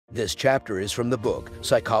This chapter is from the book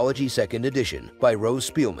Psychology 2nd Edition by Rose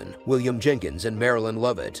Spielman, William Jenkins, and Marilyn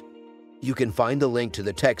Lovett. You can find the link to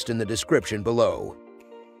the text in the description below.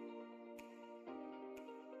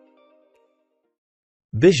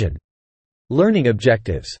 Vision. Learning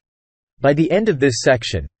objectives. By the end of this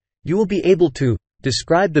section, you will be able to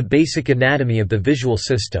describe the basic anatomy of the visual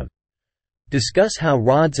system, discuss how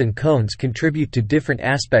rods and cones contribute to different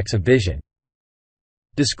aspects of vision,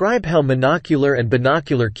 describe how monocular and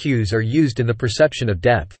binocular cues are used in the perception of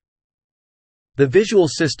depth. The visual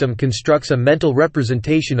system constructs a mental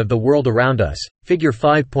representation of the world around us, Figure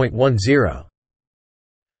 5.10.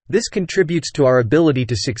 This contributes to our ability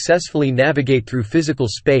to successfully navigate through physical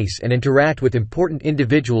space and interact with important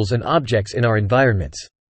individuals and objects in our environments.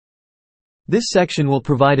 This section will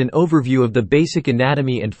provide an overview of the basic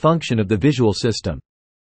anatomy and function of the visual system.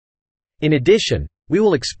 In addition, we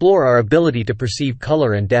will explore our ability to perceive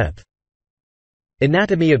color and depth.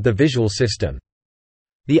 Anatomy of the visual system.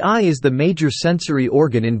 The eye is the major sensory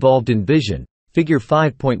organ involved in vision, Figure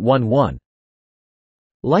 5.11.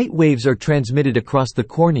 Light waves are transmitted across the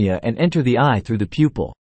cornea and enter the eye through the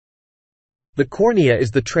pupil. The cornea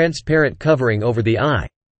is the transparent covering over the eye.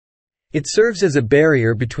 It serves as a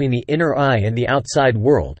barrier between the inner eye and the outside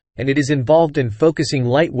world, and it is involved in focusing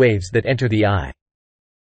light waves that enter the eye.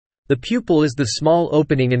 The pupil is the small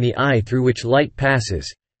opening in the eye through which light passes,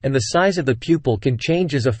 and the size of the pupil can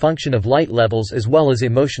change as a function of light levels as well as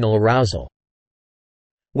emotional arousal.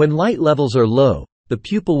 When light levels are low, the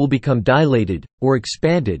pupil will become dilated, or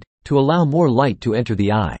expanded, to allow more light to enter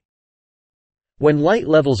the eye. When light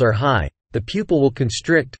levels are high, the pupil will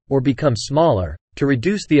constrict, or become smaller, to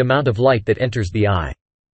reduce the amount of light that enters the eye.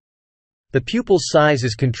 The pupil's size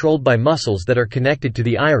is controlled by muscles that are connected to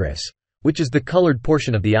the iris, which is the colored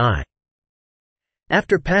portion of the eye.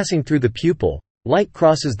 After passing through the pupil, light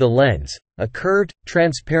crosses the lens, a curved,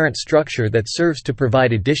 transparent structure that serves to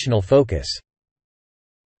provide additional focus.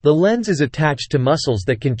 The lens is attached to muscles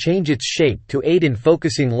that can change its shape to aid in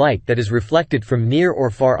focusing light that is reflected from near or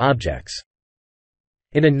far objects.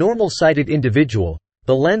 In a normal-sighted individual,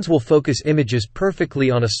 the lens will focus images perfectly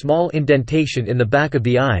on a small indentation in the back of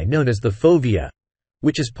the eye known as the fovea,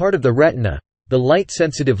 which is part of the retina, the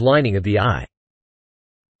light-sensitive lining of the eye.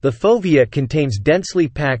 The fovea contains densely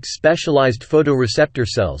packed specialized photoreceptor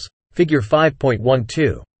cells, Figure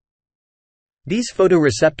 5.12. These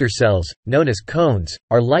photoreceptor cells, known as cones,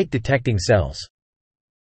 are light-detecting cells.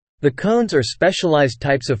 The cones are specialized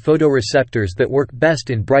types of photoreceptors that work best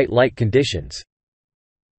in bright light conditions.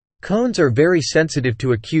 Cones are very sensitive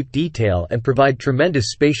to acute detail and provide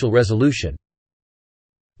tremendous spatial resolution.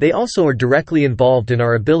 They also are directly involved in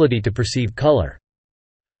our ability to perceive color.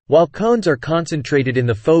 While cones are concentrated in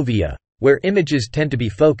the fovea, where images tend to be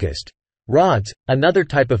focused, rods, another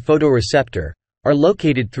type of photoreceptor, are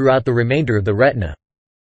located throughout the remainder of the retina.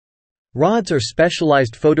 Rods are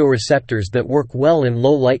specialized photoreceptors that work well in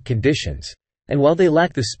low light conditions, and while they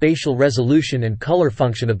lack the spatial resolution and color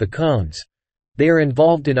function of the cones, they are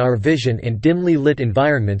involved in our vision in dimly lit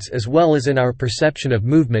environments as well as in our perception of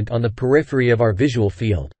movement on the periphery of our visual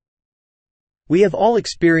field. We have all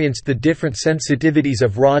experienced the different sensitivities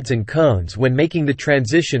of rods and cones when making the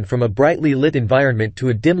transition from a brightly lit environment to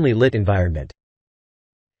a dimly lit environment.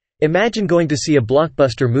 Imagine going to see a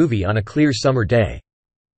blockbuster movie on a clear summer day.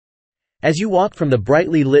 As you walk from the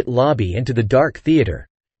brightly lit lobby into the dark theater,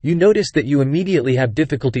 you notice that you immediately have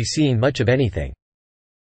difficulty seeing much of anything.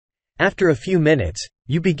 After a few minutes,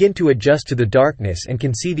 you begin to adjust to the darkness and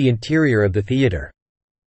can see the interior of the theater.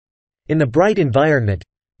 In the bright environment,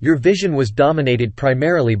 your vision was dominated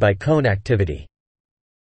primarily by cone activity.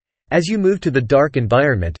 As you move to the dark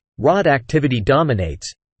environment, rod activity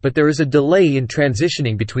dominates, but there is a delay in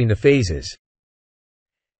transitioning between the phases.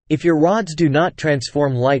 If your rods do not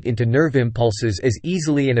transform light into nerve impulses as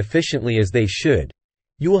easily and efficiently as they should,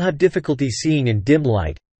 you will have difficulty seeing in dim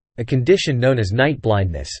light, a condition known as night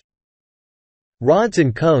blindness. Rods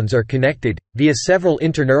and cones are connected, via several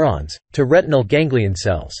interneurons, to retinal ganglion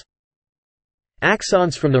cells.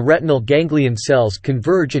 Axons from the retinal ganglion cells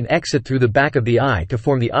converge and exit through the back of the eye to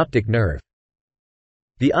form the optic nerve.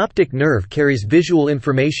 The optic nerve carries visual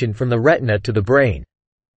information from the retina to the brain.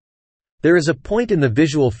 There is a point in the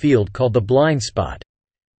visual field called the blind spot.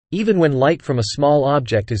 Even when light from a small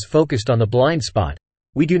object is focused on the blind spot,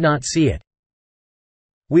 we do not see it.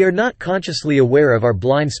 We are not consciously aware of our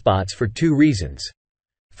blind spots for two reasons.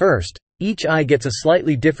 First, each eye gets a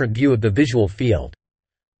slightly different view of the visual field.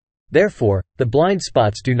 Therefore, the blind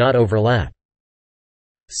spots do not overlap.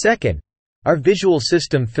 Second, our visual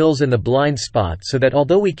system fills in the blind spot so that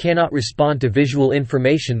although we cannot respond to visual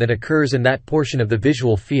information that occurs in that portion of the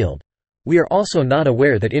visual field, we are also not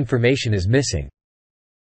aware that information is missing.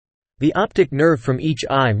 The optic nerve from each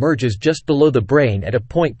eye merges just below the brain at a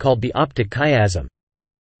point called the optic chiasm.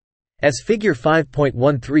 As figure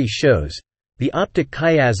 5.13 shows, the optic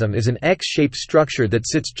chiasm is an X-shaped structure that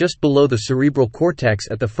sits just below the cerebral cortex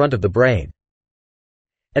at the front of the brain.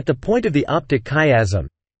 At the point of the optic chiasm,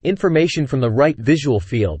 information from the right visual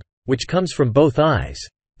field, which comes from both eyes,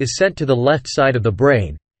 is sent to the left side of the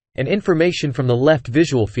brain, and information from the left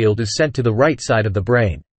visual field is sent to the right side of the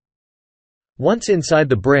brain. Once inside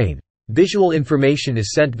the brain, visual information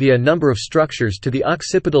is sent via a number of structures to the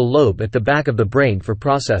occipital lobe at the back of the brain for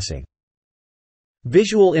processing.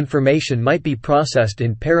 Visual information might be processed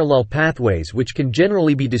in parallel pathways which can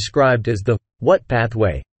generally be described as the what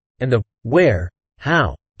pathway and the where,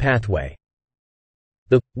 how pathway.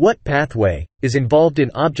 The what pathway is involved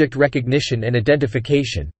in object recognition and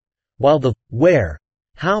identification, while the where,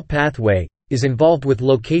 how pathway is involved with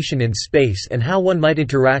location in space and how one might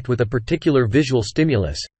interact with a particular visual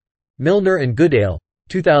stimulus. Milner and Goodale,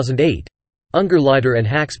 2008. Ungerleider and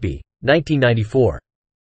Haxby, 1994.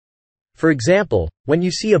 For example, when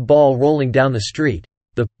you see a ball rolling down the street,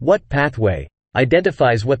 the what pathway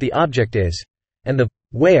identifies what the object is, and the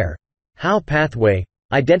where, how pathway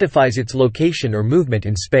identifies its location or movement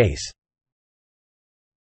in space.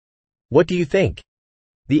 What do you think?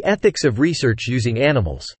 The ethics of research using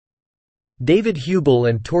animals. David Hubel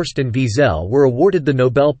and Torsten Wiesel were awarded the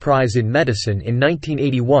Nobel Prize in Medicine in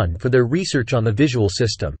 1981 for their research on the visual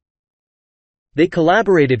system. They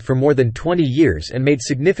collaborated for more than 20 years and made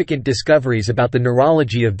significant discoveries about the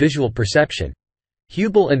neurology of visual perception.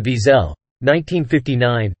 Hubel and Wiesel,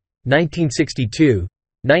 1959, 1962,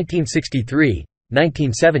 1963,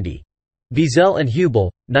 1970. Wiesel and Hubel,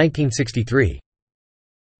 1963.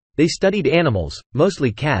 They studied animals,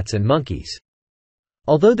 mostly cats and monkeys.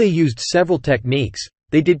 Although they used several techniques,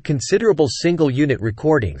 they did considerable single-unit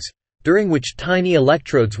recordings, during which tiny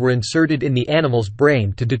electrodes were inserted in the animal's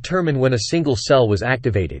brain to determine when a single cell was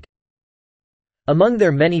activated. Among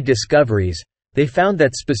their many discoveries, they found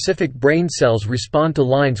that specific brain cells respond to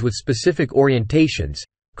lines with specific orientations,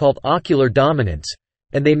 called ocular dominants,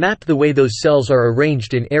 and they mapped the way those cells are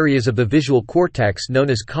arranged in areas of the visual cortex known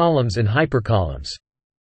as columns and hypercolumns.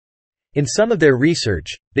 In some of their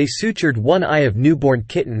research, they sutured one eye of newborn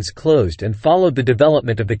kittens closed and followed the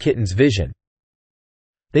development of the kitten's vision.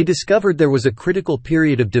 They discovered there was a critical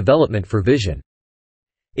period of development for vision.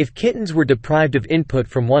 If kittens were deprived of input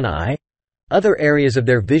from one eye, other areas of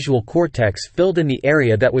their visual cortex filled in the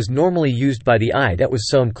area that was normally used by the eye that was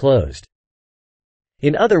sewn closed.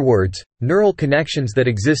 In other words, neural connections that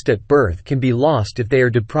exist at birth can be lost if they are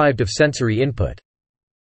deprived of sensory input.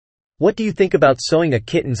 What do you think about sewing a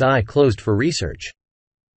kitten's eye closed for research?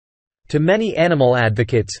 To many animal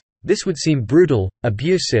advocates, this would seem brutal,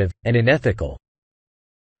 abusive, and unethical.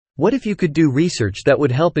 What if you could do research that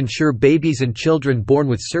would help ensure babies and children born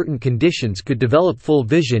with certain conditions could develop full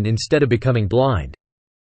vision instead of becoming blind?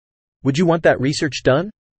 Would you want that research done?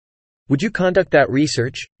 Would you conduct that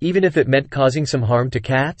research, even if it meant causing some harm to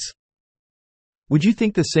cats? Would you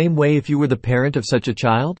think the same way if you were the parent of such a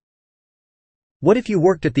child? What if you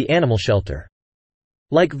worked at the animal shelter?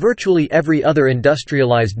 Like virtually every other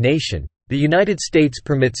industrialized nation, the United States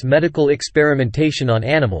permits medical experimentation on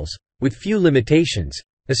animals, with few limitations,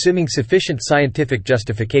 assuming sufficient scientific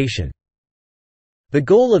justification. The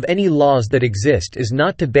goal of any laws that exist is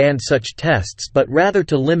not to ban such tests but rather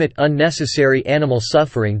to limit unnecessary animal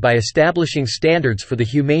suffering by establishing standards for the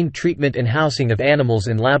humane treatment and housing of animals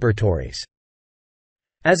in laboratories.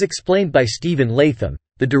 As explained by Stephen Latham,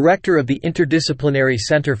 the director of the Interdisciplinary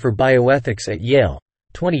Center for Bioethics at Yale,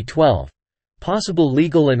 2012, possible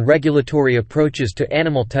legal and regulatory approaches to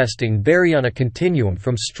animal testing vary on a continuum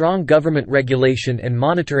from strong government regulation and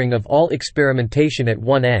monitoring of all experimentation at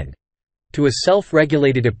one end, to a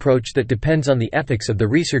self-regulated approach that depends on the ethics of the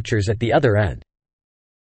researchers at the other end.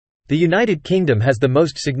 The United Kingdom has the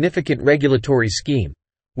most significant regulatory scheme,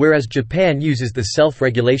 whereas Japan uses the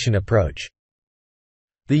self-regulation approach.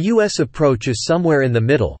 The U.S. approach is somewhere in the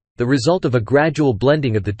middle, the result of a gradual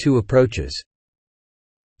blending of the two approaches.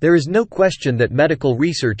 There is no question that medical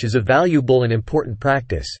research is a valuable and important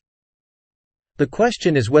practice. The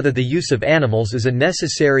question is whether the use of animals is a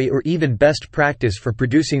necessary or even best practice for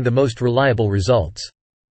producing the most reliable results.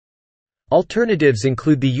 Alternatives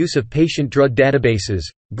include the use of patient drug databases,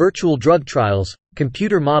 virtual drug trials,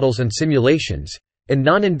 computer models and simulations, and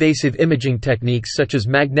non-invasive imaging techniques such as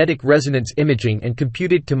magnetic resonance imaging and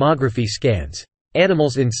computed tomography scans.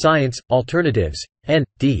 Animals in Science, Alternatives, and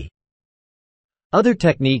D. Other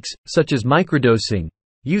techniques, such as microdosing,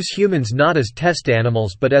 use humans not as test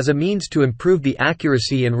animals but as a means to improve the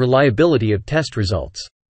accuracy and reliability of test results.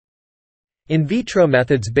 In vitro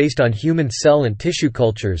methods based on human cell and tissue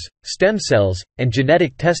cultures, stem cells, and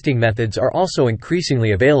genetic testing methods are also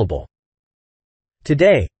increasingly available.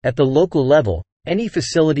 Today, at the local level, any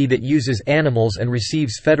facility that uses animals and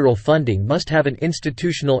receives federal funding must have an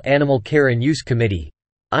Institutional Animal Care and Use Committee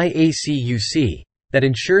 (IACUC) that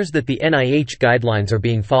ensures that the NIH guidelines are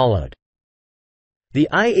being followed. The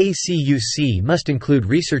IACUC must include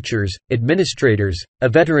researchers, administrators, a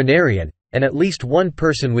veterinarian, and at least one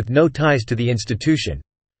person with no ties to the institution.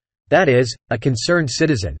 That is, a concerned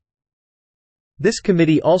citizen. This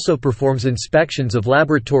committee also performs inspections of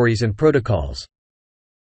laboratories and protocols.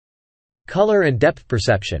 Color and depth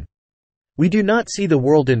perception. We do not see the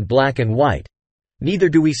world in black and white. Neither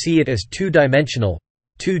do we see it as two-dimensional,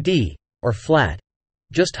 2D, or flat.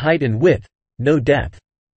 Just height and width, no depth.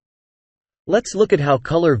 Let's look at how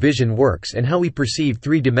color vision works and how we perceive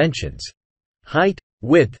three dimensions: height,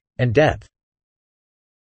 width, and depth.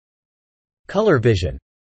 Color vision.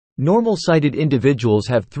 Normal-sighted individuals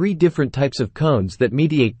have three different types of cones that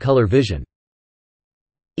mediate color vision.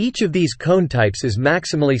 Each of these cone types is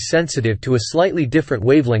maximally sensitive to a slightly different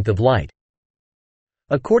wavelength of light.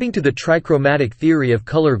 According to the trichromatic theory of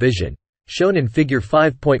color vision, shown in Figure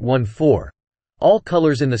 5.14, all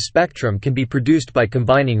colors in the spectrum can be produced by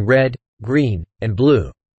combining red, green, and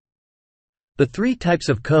blue. The three types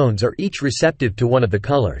of cones are each receptive to one of the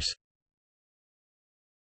colors.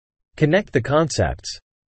 Connect the concepts.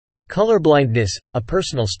 Colorblindness, a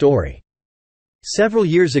personal story. Several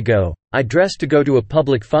years ago, I dressed to go to a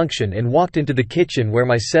public function and walked into the kitchen where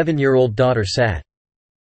my 7-year-old daughter sat.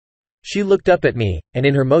 She looked up at me, and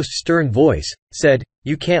in her most stern voice, said,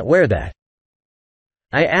 "You can't wear that."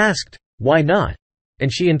 I asked, "Why not?"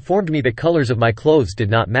 and she informed me the colors of my clothes did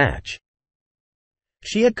not match.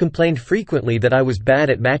 She had complained frequently that I was bad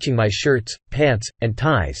at matching my shirts, pants, and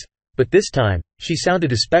ties, but this time, she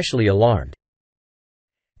sounded especially alarmed.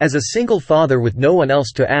 As a single father with no one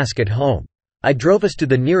else to ask at home, I drove us to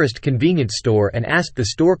the nearest convenience store and asked the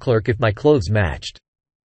store clerk if my clothes matched.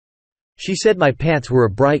 She said my pants were a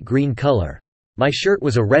bright green color, my shirt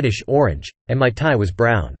was a reddish-orange, and my tie was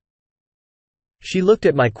brown. She looked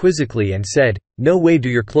at me quizzically and said, "No way do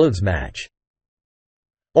your clothes match."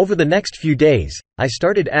 Over the next few days, I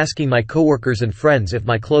started asking my coworkers and friends if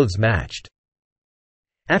my clothes matched.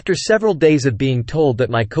 After several days of being told that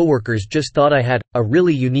my coworkers just thought I had a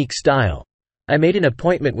really unique style, I made an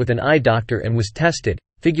appointment with an eye doctor and was tested,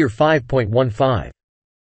 Figure 5.15.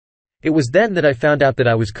 It was then that I found out that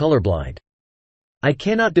I was colorblind. I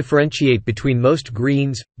cannot differentiate between most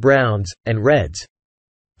greens, browns, and reds.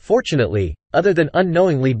 Fortunately, other than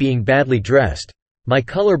unknowingly being badly dressed, my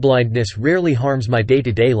colorblindness rarely harms my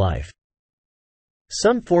day-to-day life.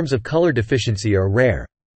 Some forms of color deficiency are rare.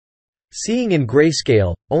 Seeing in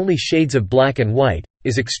grayscale, only shades of black and white,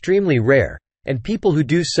 is extremely rare, and people who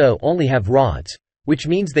do so only have rods, which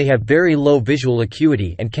means they have very low visual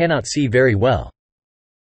acuity and cannot see very well.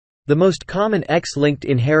 The most common X-linked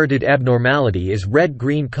inherited abnormality is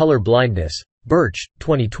red-green color blindness, Birch,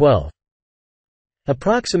 2012.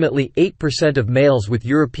 Approximately 8% of males with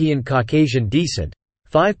European Caucasian descent,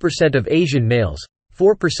 5% of Asian males,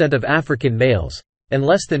 4% of African males, and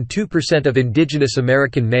less than 2% of indigenous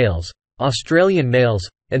American males, Australian males,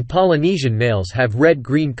 and Polynesian males have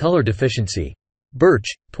red-green color deficiency. Birch,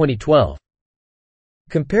 2012.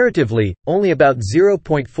 Comparatively, only about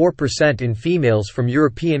 0.4% in females from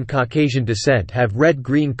European Caucasian descent have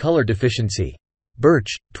red-green color deficiency.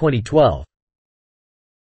 Birch, 2012.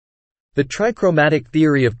 The trichromatic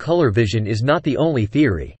theory of color vision is not the only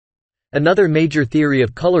theory. Another major theory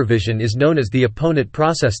of color vision is known as the opponent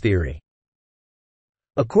process theory.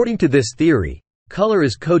 According to this theory, color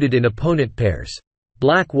is coded in opponent pairs: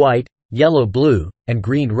 black-white, yellow-blue, and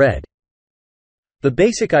green-red. The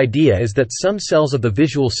basic idea is that some cells of the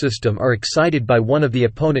visual system are excited by one of the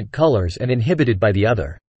opponent colors and inhibited by the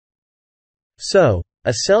other. So,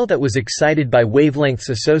 a cell that was excited by wavelengths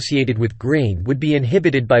associated with green would be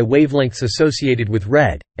inhibited by wavelengths associated with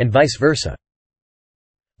red, and vice versa.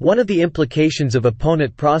 One of the implications of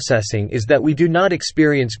opponent processing is that we do not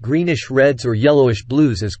experience greenish reds or yellowish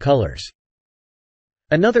blues as colors.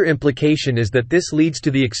 Another implication is that this leads to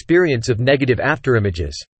the experience of negative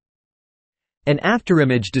afterimages. An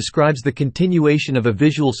afterimage describes the continuation of a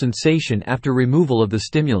visual sensation after removal of the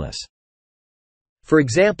stimulus. For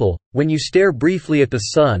example, when you stare briefly at the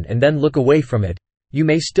sun and then look away from it, you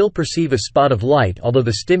may still perceive a spot of light although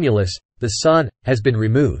the stimulus, the sun, has been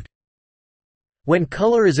removed. When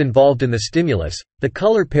color is involved in the stimulus, the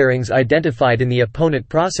color pairings identified in the opponent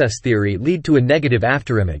process theory lead to a negative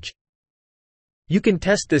afterimage. You can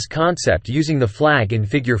test this concept using the flag in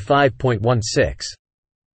Figure 5.16.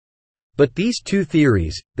 But these two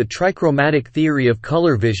theories, the trichromatic theory of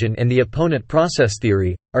color vision and the opponent process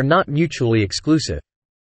theory, are not mutually exclusive.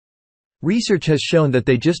 Research has shown that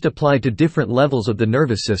they just apply to different levels of the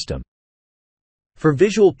nervous system. For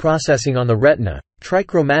visual processing on the retina,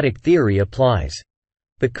 trichromatic theory applies.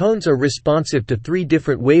 The cones are responsive to three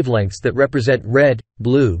different wavelengths that represent red,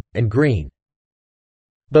 blue, and green.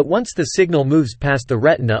 But once the signal moves past the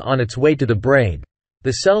retina on its way to the brain,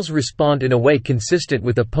 the cells respond in a way consistent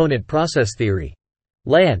with opponent process theory.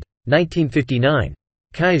 Land, 1959.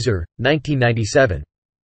 Kaiser, 1997.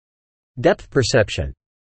 Depth perception.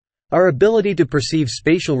 Our ability to perceive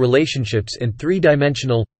spatial relationships in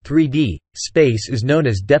three-dimensional, 3D, space is known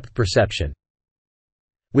as depth perception.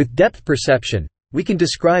 With depth perception, we can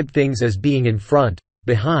describe things as being in front,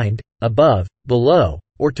 behind, above, below,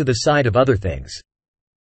 or to the side of other things.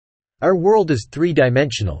 Our world is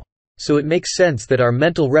three-dimensional, so it makes sense that our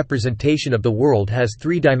mental representation of the world has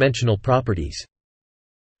three-dimensional properties.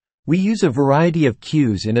 We use a variety of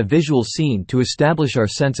cues in a visual scene to establish our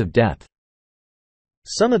sense of depth.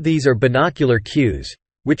 Some of these are binocular cues,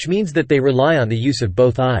 which means that they rely on the use of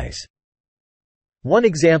both eyes. One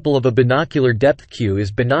example of a binocular depth cue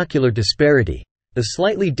is binocular disparity, the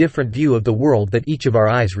slightly different view of the world that each of our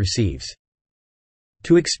eyes receives.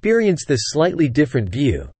 To experience this slightly different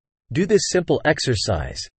view, do this simple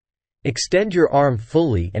exercise. Extend your arm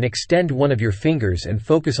fully and extend one of your fingers and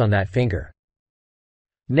focus on that finger.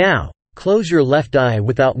 Now, close your left eye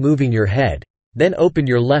without moving your head. Then open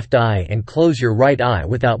your left eye and close your right eye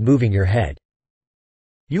without moving your head.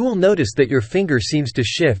 You will notice that your finger seems to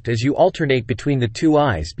shift as you alternate between the two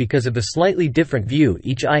eyes because of the slightly different view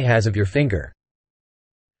each eye has of your finger.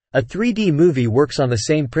 A 3D movie works on the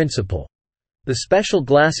same principle. The special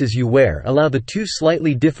glasses you wear allow the two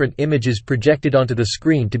slightly different images projected onto the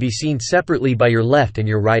screen to be seen separately by your left and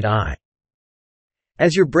your right eye.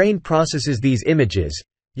 As your brain processes these images,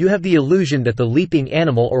 you have the illusion that the leaping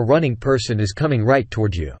animal or running person is coming right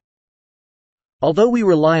toward you. Although we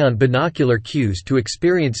rely on binocular cues to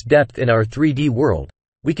experience depth in our 3D world,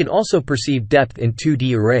 we can also perceive depth in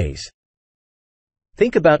 2D arrays.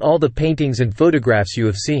 Think about all the paintings and photographs you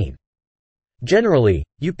have seen. Generally,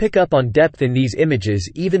 you pick up on depth in these images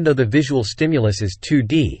even though the visual stimulus is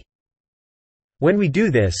 2D. When we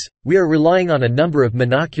do this, we are relying on a number of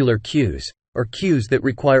monocular cues, or cues that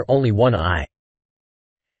require only one eye.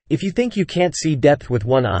 If you think you can't see depth with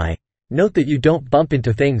one eye, note that you don't bump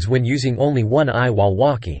into things when using only one eye while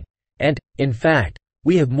walking, and, in fact,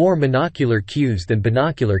 we have more monocular cues than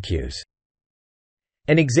binocular cues.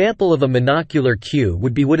 An example of a monocular cue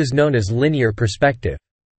would be what is known as linear perspective.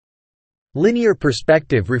 Linear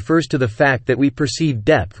perspective refers to the fact that we perceive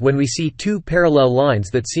depth when we see two parallel lines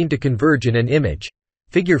that seem to converge in an image.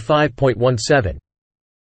 Figure 5.17.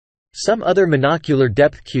 Some other monocular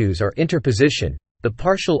depth cues are interposition, the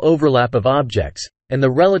partial overlap of objects, and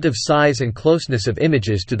the relative size and closeness of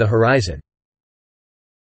images to the horizon.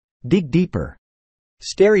 Dig deeper.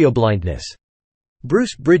 Stereoblindness.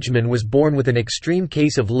 Bruce Bridgman was born with an extreme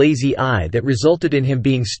case of lazy eye that resulted in him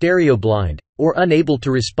being stereoblind, or unable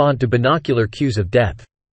to respond to binocular cues of depth.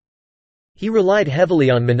 He relied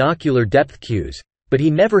heavily on monocular depth cues, but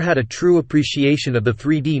he never had a true appreciation of the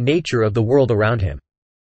 3D nature of the world around him.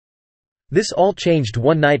 This all changed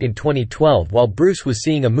one night in 2012 while Bruce was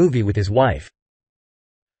seeing a movie with his wife.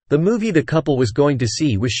 The movie the couple was going to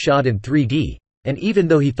see was shot in 3D, and even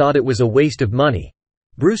though he thought it was a waste of money,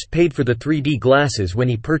 Bruce paid for the 3D glasses when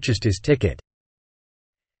he purchased his ticket.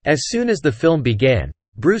 As soon as the film began,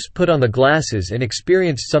 Bruce put on the glasses and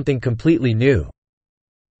experienced something completely new.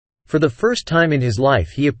 For the first time in his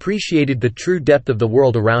life he appreciated the true depth of the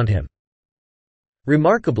world around him.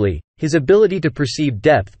 Remarkably, his ability to perceive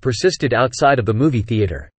depth persisted outside of the movie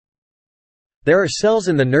theater. There are cells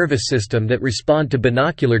in the nervous system that respond to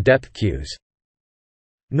binocular depth cues.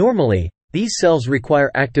 Normally, these cells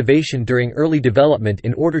require activation during early development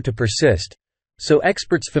in order to persist, so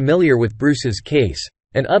experts familiar with Bruce's case,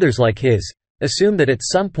 and others like his, assume that at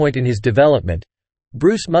some point in his development,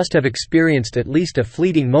 Bruce must have experienced at least a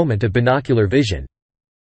fleeting moment of binocular vision.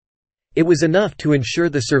 It was enough to ensure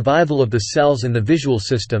the survival of the cells in the visual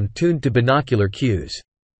system tuned to binocular cues.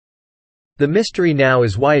 The mystery now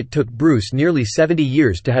is why it took Bruce nearly 70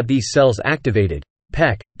 years to have these cells activated.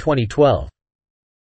 Peck, 2012.